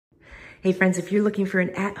Hey friends, if you're looking for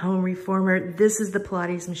an at-home reformer, this is the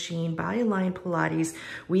Pilates machine by Align Pilates.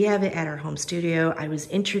 We have it at our home studio. I was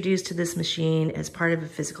introduced to this machine as part of a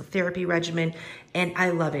physical therapy regimen, and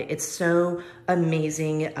I love it. It's so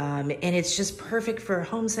amazing, and it's just perfect for a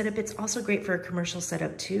home setup. It's also great for a commercial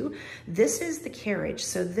setup too. This is the carriage.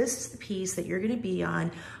 So this is the piece that you're gonna be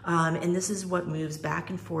on, and this is what moves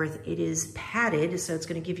back and forth. It is padded, so it's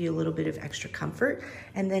gonna give you a little bit of extra comfort.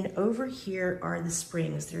 And then over here are the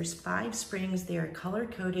springs. There's 5 springs. They are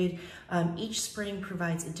color-coded. Each spring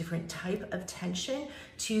provides a different type of tension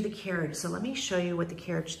to the carriage. So let me show you what the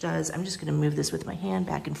carriage does. I'm just gonna move this with my hand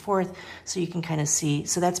back and forth so you can kind of see.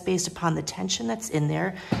 So that's based upon the tension that's in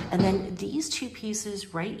there. And then these 2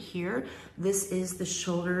 pieces right here, this is the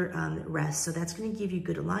shoulder rest. So that's gonna give you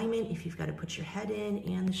good alignment if you've got to put your head in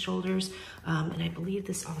and the shoulders. And I believe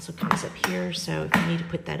this also comes up here. So if you need to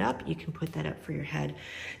put that up, you can put that up for your head.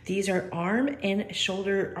 These are arm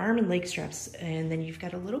and leg straps. And then you've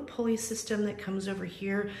got a little pulley system that comes over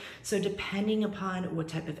here. So depending upon what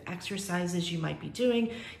type of exercises you might be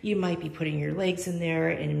doing, you might be putting your legs in there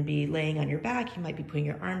and be laying on your back. You might be putting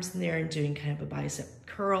your arms in there and doing kind of a bicep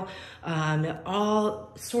curl.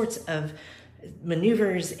 All sorts of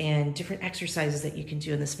maneuvers and different exercises that you can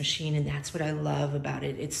do in this machine, and that's what I love about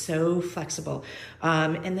it. It's so flexible.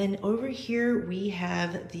 And then over here we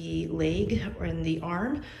have the leg and the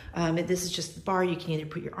arm. This is just the bar. You can either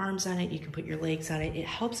put your arms on it, you can put your legs on it. It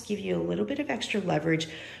helps give you a little bit of extra leverage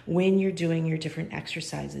when you're doing your different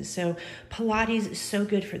exercises. So Pilates is so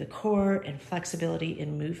good for the core and flexibility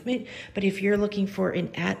and movement. But if you're looking for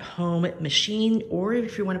an at-home machine, or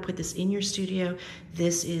if you want to put this in your studio,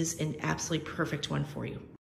 this is an absolutely perfect one for you.